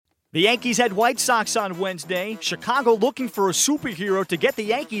The Yankees had White Sox on Wednesday. Chicago looking for a superhero to get the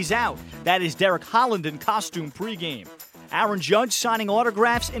Yankees out. That is Derek Holland in costume pregame. Aaron Judge signing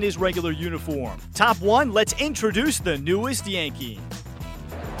autographs in his regular uniform. Top one, let's introduce the newest Yankee.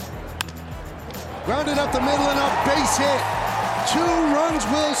 Grounded up the middle and a base hit. 2 runs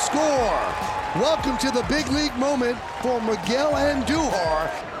will score. Welcome to the big league moment for Miguel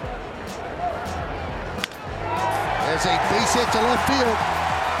Andujar. There's a base hit to left field.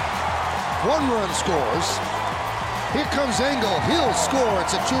 1 run scores. Here comes Engel. He'll score.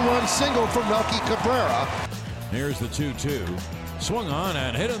 It's a 2-run single from Melky Cabrera. Here's the 2-2. Swung on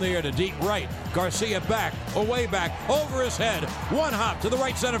and hit in the air to deep right. Garcia back, away back, over his head. 1 hop to the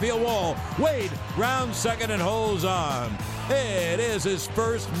right center field wall. Wade rounds second and holds on. It is his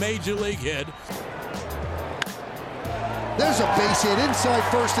first major league hit. There's a base hit inside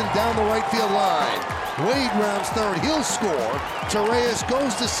first and down the right field line. Wade rounds third. He'll score. Torreyes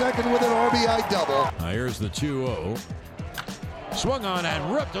goes to second with an RBI double. Here's the 2-0. Swung on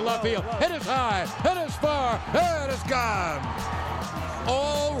and ripped to left field. Hit is high, hit is far, and it's gone.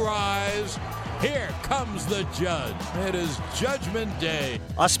 All rise. Here comes the judge. It is Judgment Day.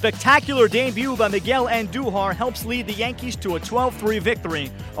 A spectacular debut by Miguel Andujar helps lead the Yankees to a 12-3 victory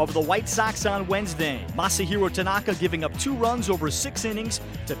over the White Sox on Wednesday. Masahiro Tanaka giving up 2 runs over 6 innings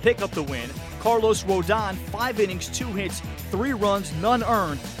to pick up the win. Carlos Rodon, 5 innings, 2 hits, 3 runs, none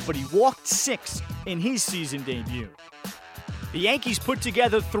earned, but he walked 6 in his season debut. The Yankees put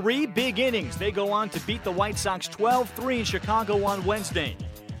together 3 big innings. They go on to beat the White Sox 12-3 in Chicago on Wednesday.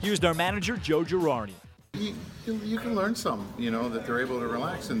 Here's their manager, Joe Girardi. You can learn some, that they're able to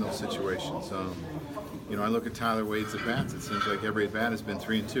relax in those situations. I look at Tyler Wade's at-bats. It seems like every at-bat has been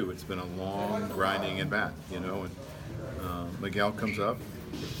 3-2. It's been a long, grinding at-bat, and Miguel comes up,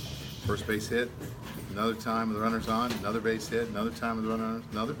 first base hit, another time with the runners on, another base hit, another time with the runners,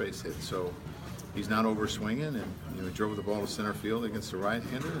 another base hit. So he's not over swinging, and he drove the ball to center field against the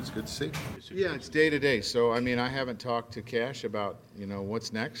right-hander. It's good to see. Yeah, it's day to day. So I haven't talked to Cash about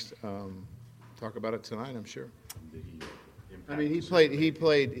what's next. Talk about it tonight, I'm sure. He played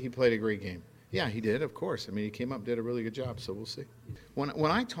a great game. Yeah, he did, of course. He came up, did a really good job. So we'll see.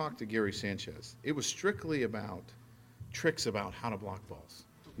 When I talked to Gary Sanchez, it was strictly about tricks about how to block balls.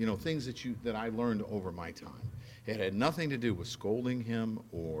 Things that I learned over my time. It had nothing to do with scolding him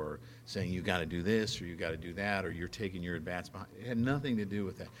or saying you got to do this or you got to do that or you're taking your at-bats behind. It had nothing to do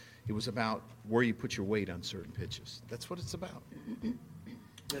with that. It was about where you put your weight on certain pitches. That's what it's about.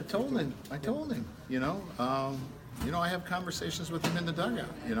 I told him. I have conversations with him in the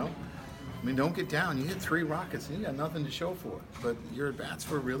dugout. Don't get down. You hit 3 rockets and you got nothing to show for it. But your at-bats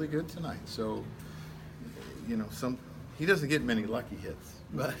were really good tonight. So, he doesn't get many lucky hits,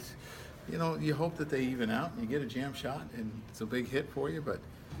 but. You hope that they even out and you get a jam shot and it's a big hit for you, but,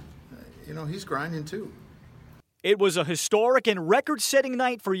 he's grinding too. It was a historic and record-setting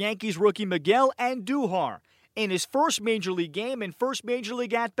night for Yankees rookie Miguel Andujar. In his first Major League game and first Major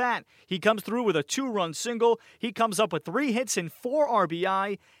League at-bat, he comes through with a 2-run single. He comes up with 3 hits and 4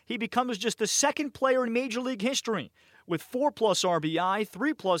 RBI. He becomes just the second player in Major League history with 4+ RBI,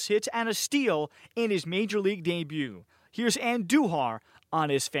 3+ hits, and a steal in his Major League debut. Here's Andujar on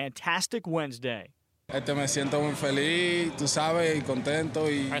his fantastic Wednesday. Me siento muy feliz, tú sabes, y contento.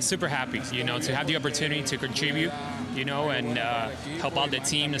 I'm super happy, to have the opportunity to contribute, and help out the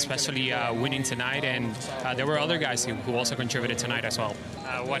team, especially winning tonight. And there were other guys who also contributed tonight as well.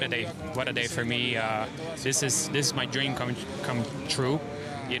 What a day for me. This is my dream come true,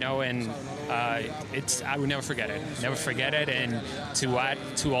 and I will never forget it. And to add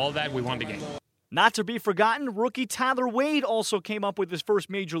to all that, we won the game. Not to be forgotten, rookie Tyler Wade also came up with his first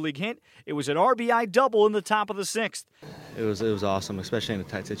Major League hit. It was an RBI double in the top of the 6th. It was awesome, especially in a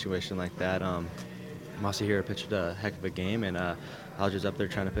tight situation like that. Masahiro pitched a heck of a game, and I was just up there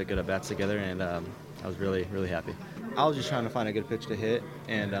trying to put good at-bats together, and I was really, really happy. I was just trying to find a good pitch to hit,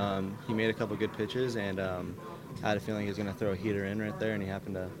 and he made a couple good pitches, and I had a feeling he was going to throw a heater in right there, and he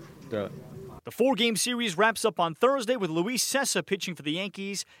happened to throw it. The 4-game series wraps up on Thursday with Luis Cessa pitching for the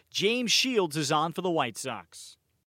Yankees. James Shields is on for the White Sox.